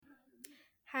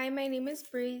Hi, my name is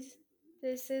Breeze.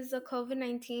 This is the COVID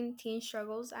 19 teen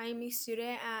struggles. I am a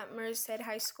student at Merced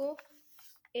High School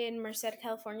in Merced,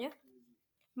 California.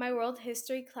 My world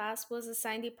history class was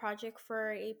assigned a project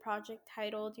for a project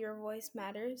titled Your Voice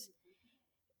Matters.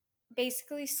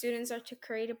 Basically, students are to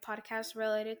create a podcast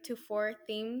related to four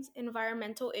themes: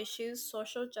 environmental issues,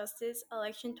 social justice,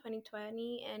 election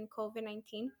 2020, and COVID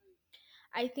 19.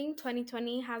 I think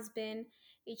 2020 has been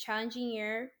a challenging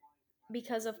year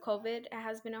because of COVID. It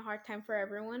has been a hard time for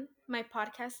everyone. My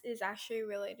podcast is actually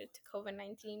related to COVID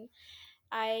 19.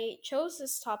 I chose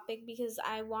this topic because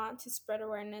I want to spread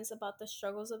awareness about the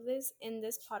struggles of this. In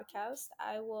this podcast,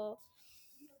 I will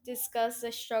discuss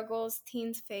the struggles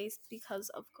teens face because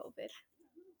of COVID.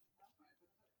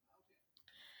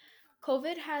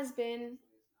 COVID has been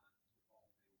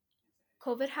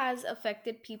COVID has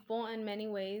affected people in many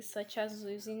ways, such as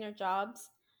losing their jobs,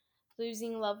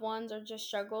 losing loved ones, or just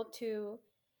struggle to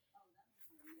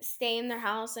stay in their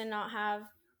house and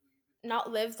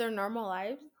not live their normal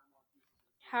lives.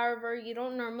 However, you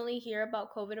don't normally hear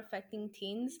about COVID affecting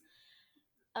teens.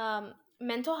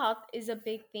 Mental health is a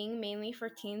big thing, mainly for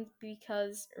teens,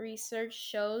 because research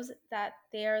shows that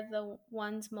they are the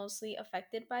ones mostly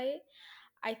affected by it.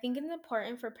 I think it's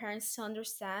important for parents to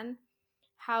understand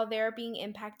how they're being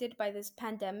impacted by this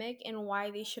pandemic and why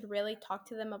they should really talk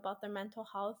to them about their mental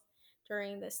health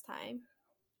during this time.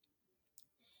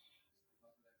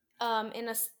 In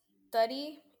a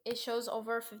study, it shows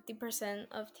over 50%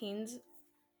 of teens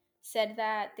said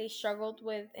that they struggled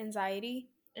with anxiety,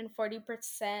 and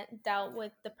 40% dealt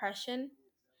with depression,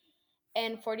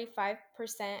 and 45%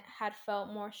 had felt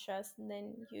more stressed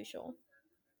than usual.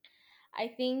 I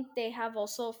think they have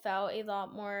also felt a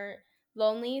lot more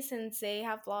lonely since they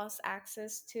have lost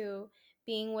access to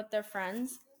being with their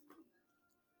friends.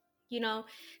 You know,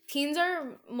 teens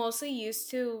are mostly used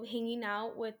to hanging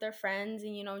out with their friends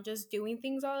and, just doing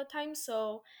things all the time.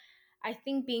 So I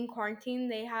think being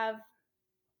quarantined, they have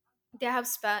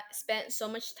spent so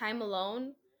much time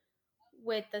alone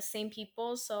with the same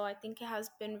people. So I think it has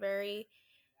been very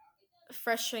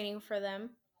frustrating for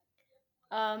them.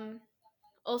 Um,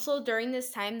 Also, during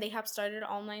this time, they have started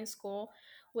online school,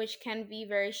 which can be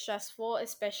very stressful,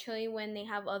 especially when they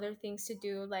have other things to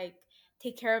do, like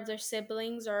take care of their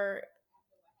siblings, or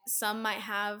some might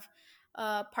have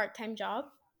a part time job.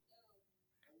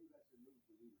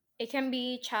 It can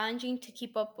be challenging to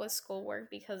keep up with schoolwork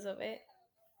because of it.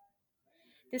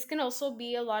 This can also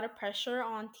be a lot of pressure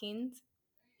on teens,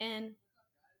 and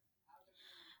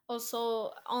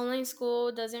also online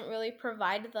school doesn't really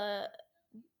provide the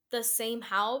same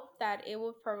help that it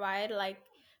would provide, like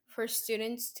for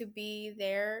students to be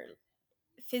there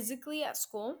physically at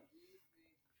school.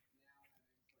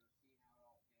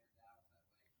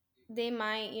 They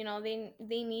might,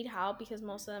 they need help because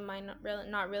most of them might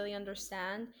not really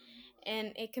understand,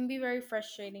 and it can be very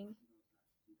frustrating.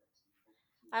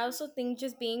 I also think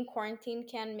just being quarantined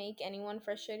can make anyone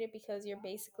frustrated because you're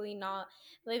basically not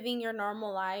living your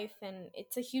normal life, and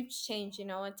it's a huge change.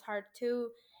 It's hard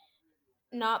to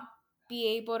not be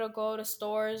able to go to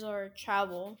stores or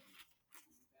travel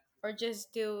or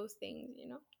just do things.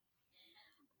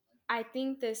 I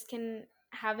think this can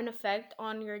have an effect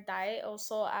on your diet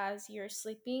also, as your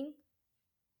sleeping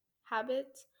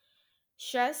habits.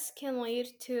 Stress can lead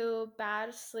to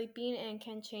bad sleeping and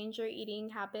can change your eating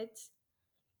habits.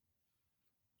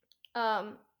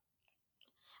 Um,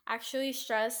 Actually,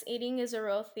 stress eating is a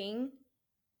real thing.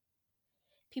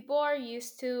 People are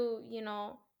used to,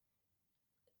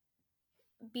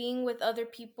 being with other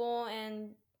people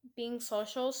and being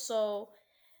social. So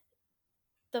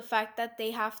the fact that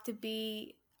they have to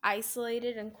be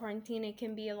isolated and quarantined, it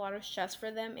can be a lot of stress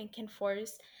for them and can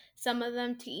force some of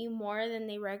them to eat more than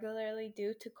they regularly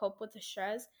do to cope with the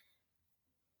stress.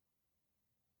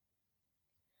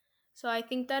 So I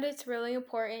think that it's really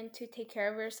important to take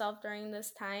care of yourself during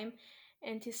this time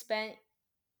and to spend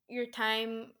your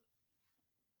time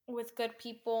with good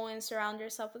people and surround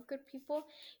yourself with good people.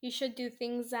 You should do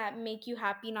things that make you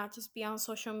happy, not just be on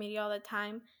social media all the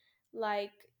time,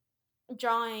 like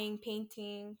drawing,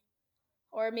 painting,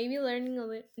 or maybe learning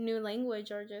a new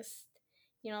language, or just,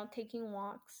 taking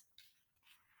walks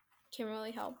can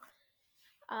really help.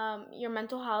 Your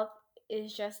mental health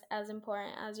is just as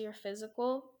important as your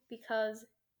physical, because,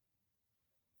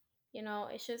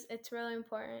 it's really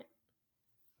important.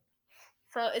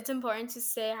 So it's important to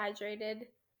stay hydrated,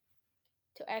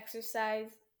 to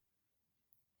exercise,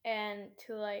 and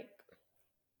to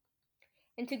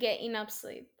get enough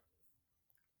sleep.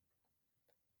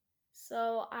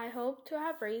 So I hope to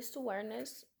have raised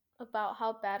awareness about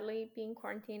how badly being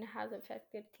quarantined has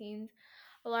affected teens.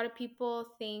 A lot of people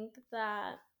think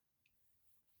that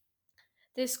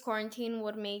this quarantine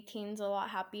would make teens a lot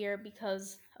happier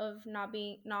because of not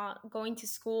going to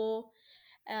school,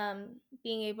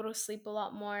 being able to sleep a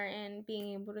lot more, and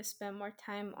being able to spend more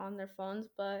time on their phones.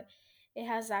 But it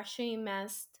has actually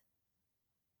mess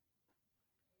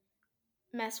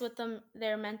with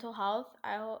their mental health.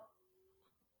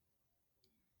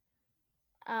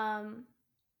 Um,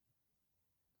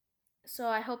 so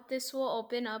I hope this will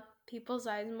open up people's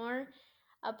eyes more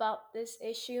about this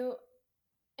issue.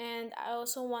 And I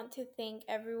also want to thank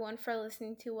everyone for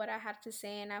listening to what I had to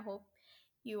say, and I hope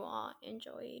you all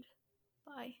enjoyed.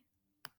 Bye.